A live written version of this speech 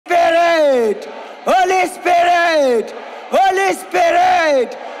Holy Spirit, Holy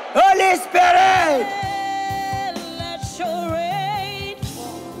Spirit, Holy Spirit. Let your rain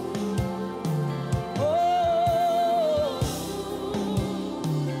fall. Oh,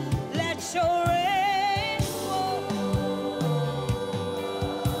 let your rain fall.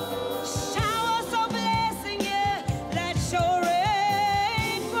 Showers of blessing, yeah. Let your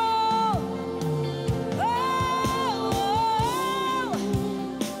rain fall. Oh,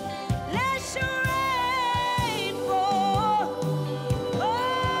 let your rain fall.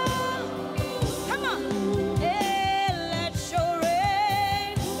 Oh, come on. Hey, let your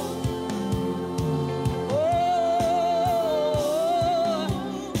rain fall. Oh,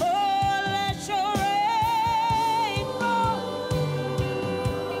 let your rain fall.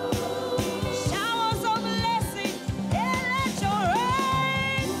 Showers of blessing. Hey, let your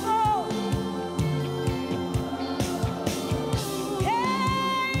rain fall.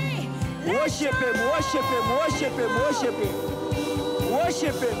 Hey, Worship him, worship him, worship him, worship him.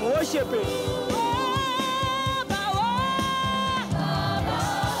 Worship him, worship him.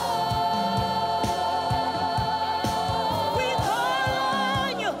 We call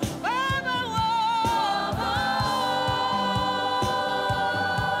on you, Baba.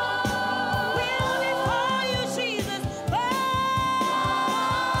 We love it for you, Jesus.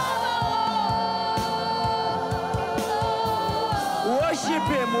 Worship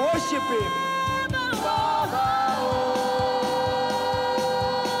him, worship him.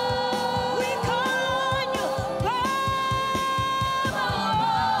 We call on you,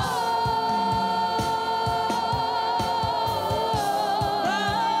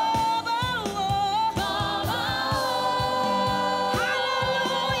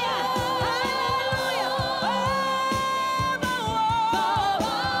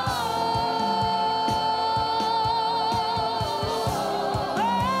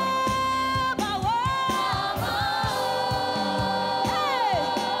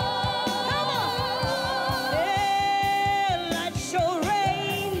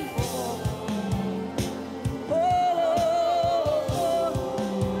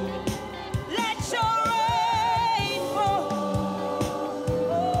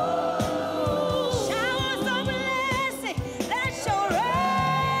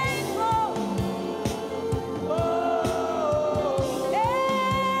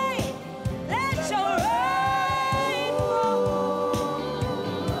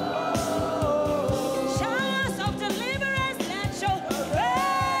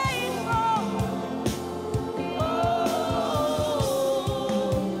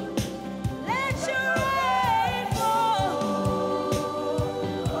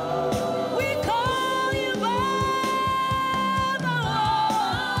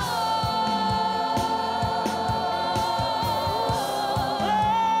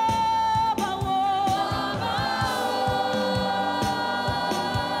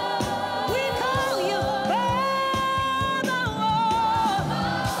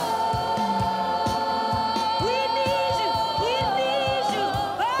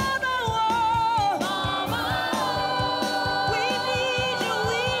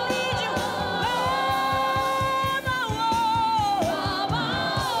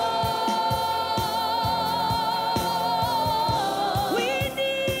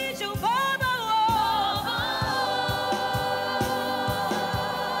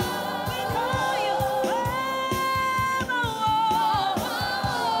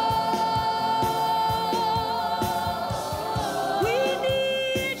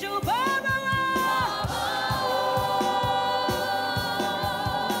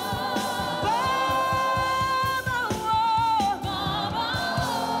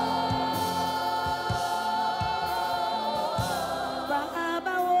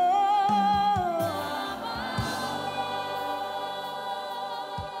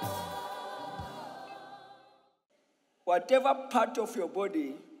 Whatever part of your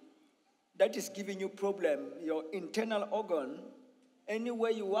body that is giving you problem, your internal organ,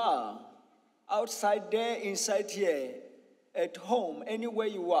 anywhere you are, outside there, inside here, at home, anywhere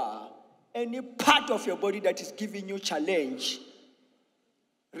you are, any part of your body that is giving you challenge,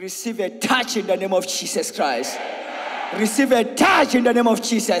 receive a touch in the name of Jesus Christ. Receive a touch in the name of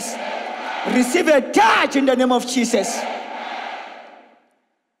Jesus. Receive a touch in the name of Jesus.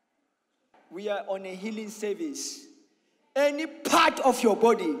 We are on a healing service. Any part of your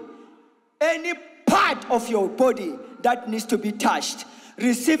body, any part of your body that needs to be touched,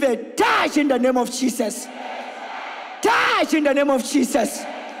 receive a touch in the name of Jesus. Touch in the name of Jesus.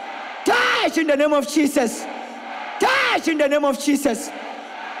 Touch in the name of Jesus. Touch in the name of Jesus.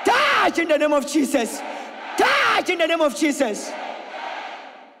 Touch in the name of Jesus. Touch in the name of Jesus.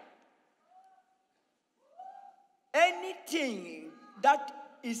 anything that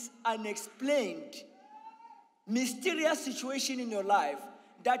is unexplained, mysterious situation in your life,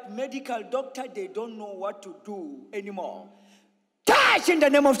 that medical doctor, they don't know what to do anymore. Touch in the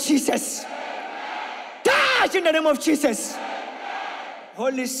name of Jesus. Touch in the name of Jesus.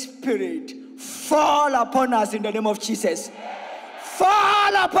 Holy Spirit, fall upon us in the name of Jesus.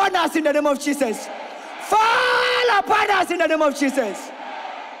 Fall upon us in the name of Jesus. Fall upon us in the name of Jesus.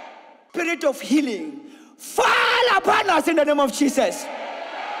 Spirit of healing, fall upon us in the name of Jesus.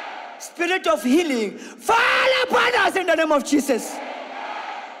 Spirit of healing, fall upon us in the name of Jesus.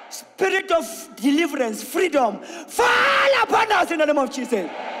 Spirit of deliverance, freedom, fall upon us in the name of Jesus.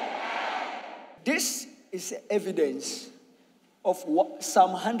 This is evidence of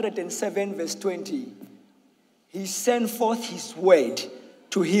Psalm 107 verse 20. He sent forth his word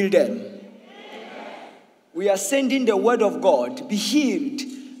to heal them. We are sending the word of God. Be healed,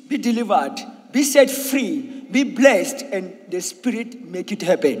 be delivered, be set free, be blessed, and the Spirit make it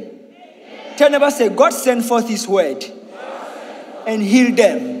happen. Tell neighbor, say, God sent forth his word and healed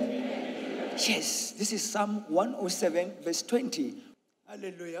them. Yes, this is Psalm 107 verse 20.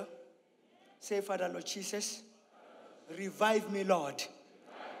 Hallelujah. Say, Father, Lord Jesus, revive me, Lord.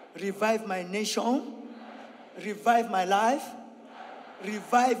 Revive my nation. Revive my life.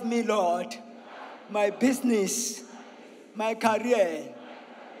 Revive me, Lord. My business, my career.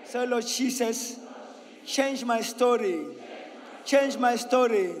 Say, Lord Jesus, change my story. Change my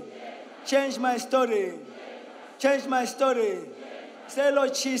story. Change my story. Change my story. Say,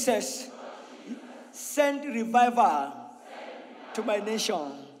 Lord Jesus, send revival to my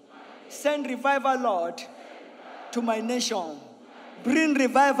nation. Send revival, Lord, to my nation. Bring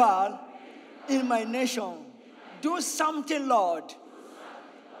revival in my nation. Do something, Lord,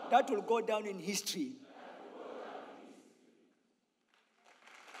 that will go down in history.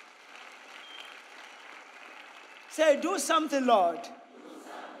 Say, do something, Lord,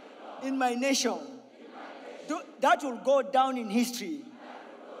 in my nation. That will go down in history.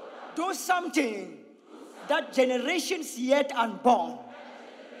 Do something that generations yet unborn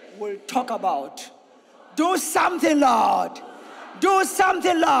will talk about. Do something, Lord. Do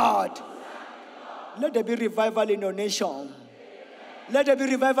something, Lord. Let there be revival in your nation. Let there be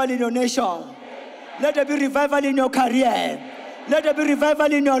revival in your nation. Let there be revival in your career. Let there be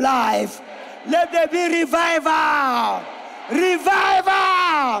revival in your life. Let there be revival.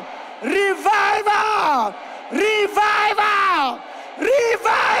 Revival. Revival. Revival.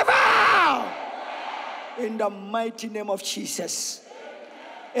 Revival. In the mighty name of Jesus.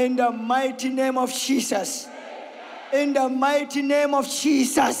 In the mighty name of Jesus. In the mighty name of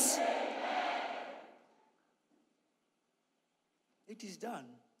Jesus. It is done.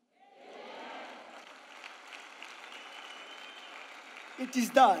 It is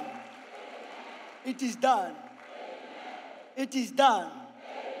done. It is done. It is done.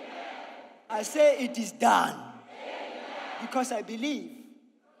 I say it is done. Because I believe.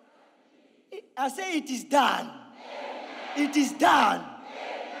 I say it is done. It is done.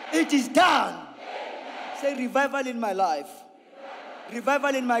 It is done. Say revival in my life.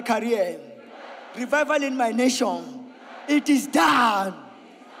 Revival in my career. Revival in my nation. It is done.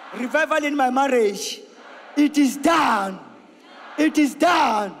 Revival in my marriage. It is done. It is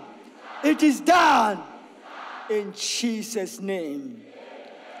done. It is done. In Jesus' name.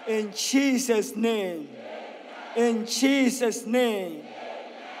 In Jesus' name. In Jesus' name.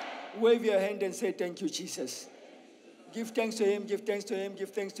 Wave your hand and say, thank you, Jesus. Give thanks to him, give thanks to him, give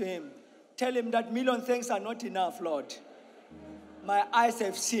thanks to him. Tell him that million thanks are not enough, Lord. My eyes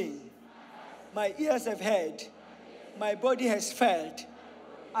have seen. My ears have heard. My body has felt.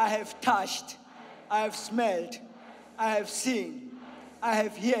 I have touched. I have smelled. I have seen. I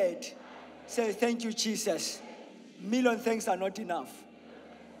have heard. Say, thank you, Jesus. Million thanks are not enough.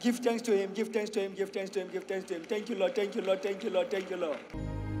 Give thanks to him, give thanks to him, give thanks to him, give thanks to him. Thank you, Lord, thank you, Lord, thank you, Lord, thank you, Lord.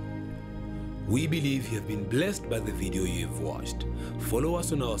 We believe you have been blessed by the video you have watched. Follow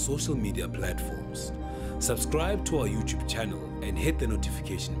us on our social media platforms. Subscribe to our YouTube channel and hit the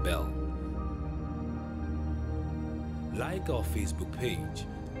notification bell. Like our Facebook page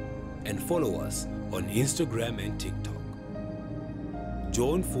and follow us on Instagram and TikTok.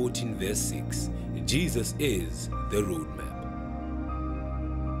 John 14 verse 6, Jesus is the roadmap.